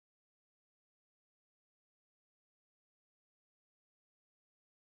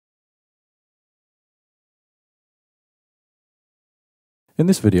In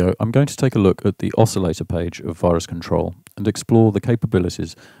this video, I'm going to take a look at the oscillator page of Virus Control and explore the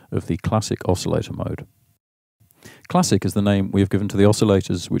capabilities of the classic oscillator mode. Classic is the name we have given to the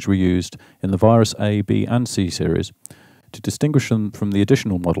oscillators which were used in the Virus A, B and C series to distinguish them from the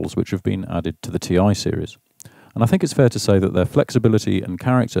additional models which have been added to the TI series. And I think it's fair to say that their flexibility and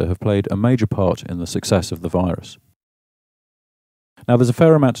character have played a major part in the success of the virus. Now there's a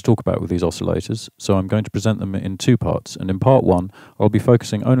fair amount to talk about with these oscillators, so I'm going to present them in two parts, and in part one I'll be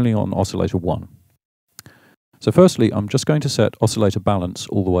focusing only on oscillator 1. So firstly, I'm just going to set oscillator balance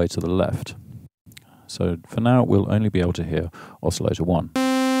all the way to the left. So for now we'll only be able to hear oscillator 1.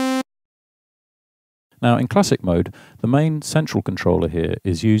 Now in classic mode, the main central controller here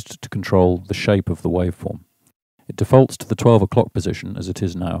is used to control the shape of the waveform. It defaults to the 12 o'clock position as it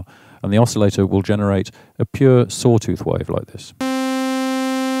is now, and the oscillator will generate a pure sawtooth wave like this.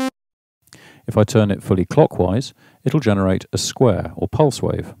 If I turn it fully clockwise, it'll generate a square or pulse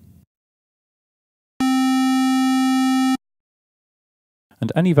wave.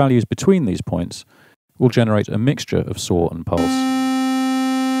 And any values between these points will generate a mixture of saw and pulse.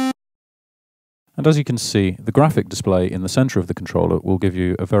 And as you can see, the graphic display in the center of the controller will give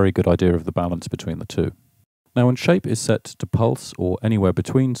you a very good idea of the balance between the two. Now when shape is set to pulse or anywhere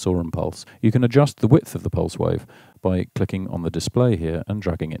between saw and pulse, you can adjust the width of the pulse wave by clicking on the display here and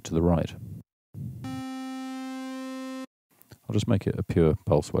dragging it to the right. I'll just make it a pure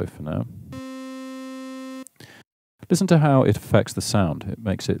pulse wave for now. Listen to how it affects the sound. It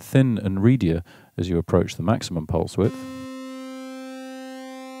makes it thin and reedier as you approach the maximum pulse width.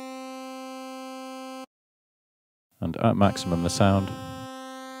 And at maximum the sound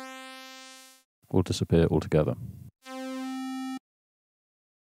will disappear altogether.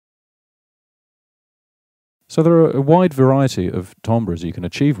 So there are a wide variety of timbres you can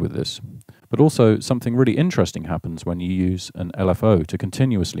achieve with this, but also something really interesting happens when you use an LFO to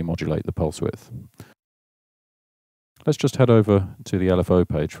continuously modulate the pulse width. Let's just head over to the LFO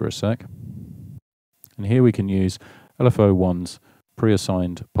page for a sec. And here we can use LFO 1's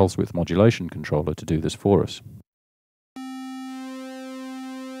pre-assigned pulse width modulation controller to do this for us.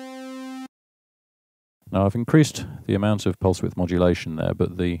 Now I've increased the amount of pulse width modulation there,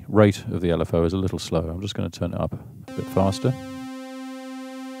 but the rate of the LFO is a little slow. I'm just going to turn it up a bit faster.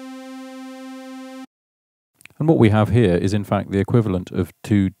 And what we have here is in fact the equivalent of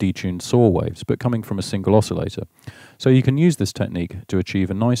two detuned saw waves, but coming from a single oscillator. So you can use this technique to achieve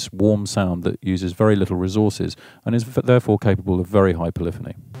a nice warm sound that uses very little resources and is therefore capable of very high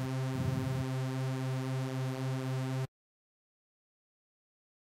polyphony.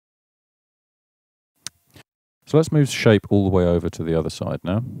 So let's move shape all the way over to the other side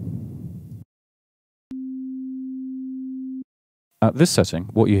now. At this setting,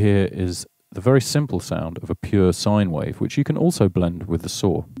 what you hear is the very simple sound of a pure sine wave, which you can also blend with the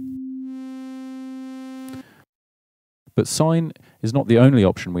saw. But sine is not the only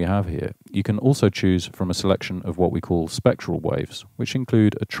option we have here. You can also choose from a selection of what we call spectral waves, which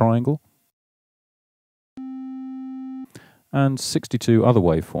include a triangle and 62 other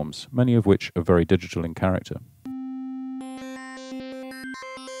waveforms, many of which are very digital in character.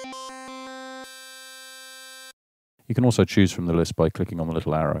 You can also choose from the list by clicking on the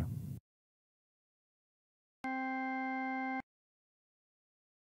little arrow.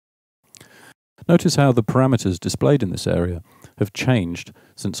 Notice how the parameters displayed in this area have changed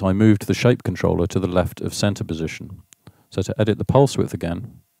since I moved the shape controller to the left of center position. So to edit the pulse width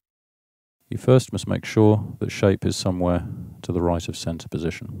again, you first must make sure that shape is somewhere to the right of center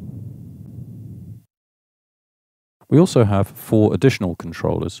position. We also have 4 additional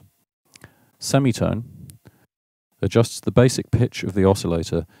controllers. Semitone adjusts the basic pitch of the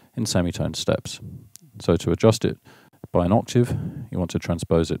oscillator in semitone steps. So to adjust it by an octave, you want to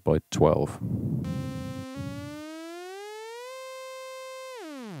transpose it by 12.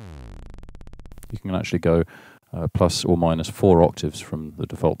 You can actually go plus or minus 4 octaves from the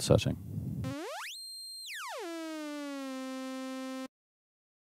default setting.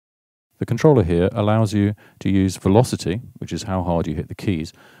 The controller here allows you to use velocity, which is how hard you hit the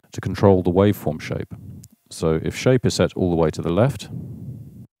keys, to control the waveform shape. So if shape is set all the way to the left,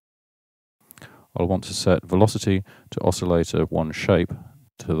 I'll want to set velocity to oscillator 1 shape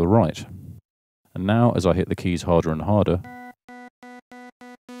to the right. And now as I hit the keys harder and harder,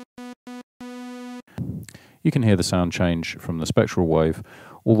 you can hear the sound change from the spectral wave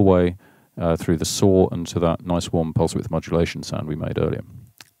all the way through the saw and to that nice warm pulse width modulation sound we made earlier.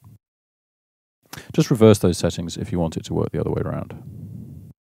 Just reverse those settings if you want it to work the other way around.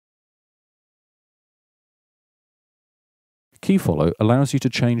 Key follow allows you to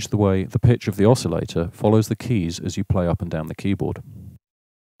change the way the pitch of the oscillator follows the keys as you play up and down the keyboard.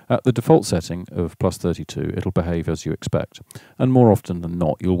 At the default setting of +32, it'll behave as you expect, and more often than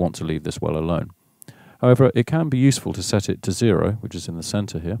not, you'll want to leave this well alone. However, it can be useful to set it to 0, which is in the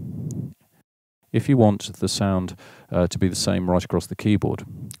center here, if you want the sound to be the same right across the keyboard,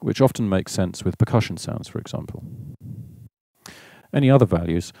 which often makes sense with percussion sounds, for example. Any other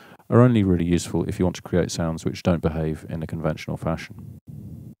values are only really useful if you want to create sounds which don't behave in a conventional fashion.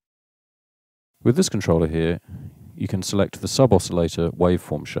 With this controller here, you can select the sub-oscillator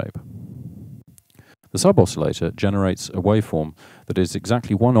waveform shape. The sub-oscillator generates a waveform that is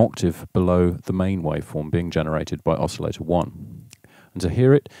exactly 1 octave below the main waveform being generated by oscillator 1. And to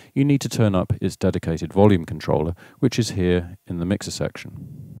hear it, you need to turn up its dedicated volume controller, which is here in the mixer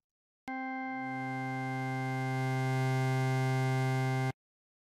section.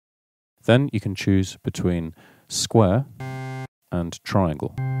 Then you can choose between square and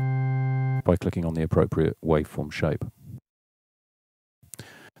triangle by clicking on the appropriate waveform shape.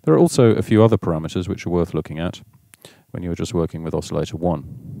 There are also a few other parameters which are worth looking at when you're just working with oscillator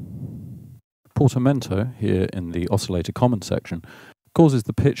 1. Portamento, here in the oscillator common section, causes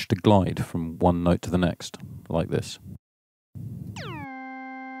the pitch to glide from one note to the next, like this.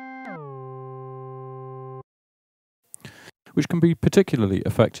 Which can be particularly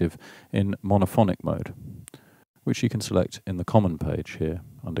effective in monophonic mode, which you can select in the common page here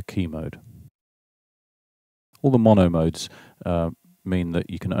under key mode. All the mono modes mean that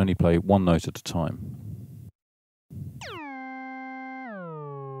you can only play one note at a time.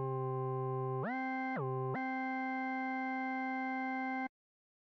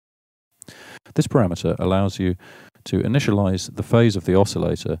 This parameter allows you to initialize the phase of the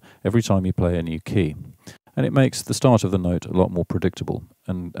oscillator every time you play a new key, and it makes the start of the note a lot more predictable,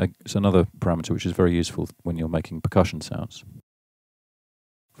 and it's another parameter which is very useful when you're making percussion sounds.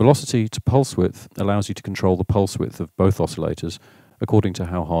 Velocity to pulse width allows you to control the pulse width of both oscillators according to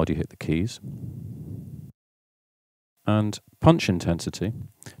how hard you hit the keys. And punch intensity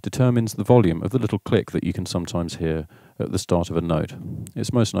determines the volume of the little click that you can sometimes hear at the start of a note.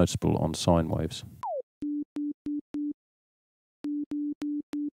 It's most noticeable on sine waves.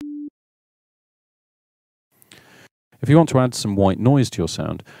 If you want to add some white noise to your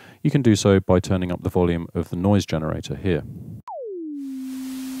sound, you can do so by turning up the volume of the noise generator here.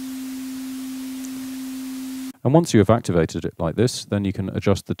 And once you have activated it like this, then you can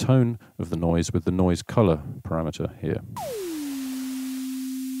adjust the tone of the noise with the noise color parameter here.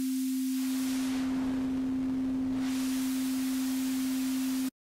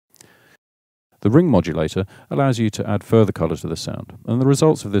 The ring modulator allows you to add further color to the sound, and the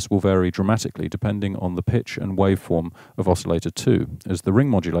results of this will vary dramatically depending on the pitch and waveform of oscillator 2, as the ring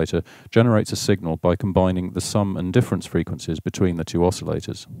modulator generates a signal by combining the sum and difference frequencies between the two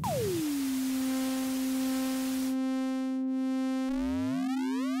oscillators.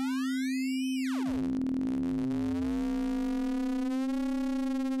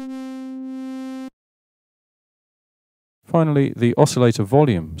 Finally, the oscillator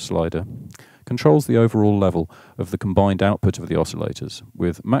volume slider controls the overall level of the combined output of the oscillators,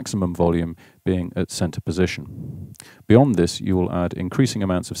 with maximum volume being at center position. Beyond this, you will add increasing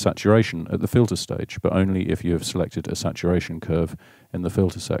amounts of saturation at the filter stage, but only if you have selected a saturation curve in the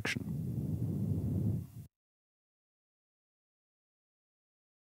filter section.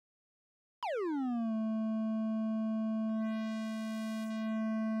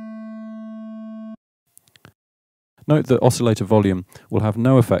 Note that oscillator volume will have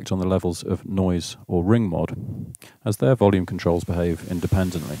no effect on the levels of noise or ring mod, as their volume controls behave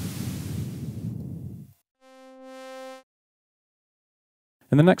independently.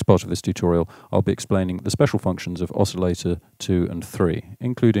 In the next part of this tutorial, I'll be explaining the special functions of oscillator 2 and 3,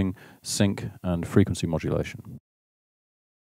 including sync and frequency modulation.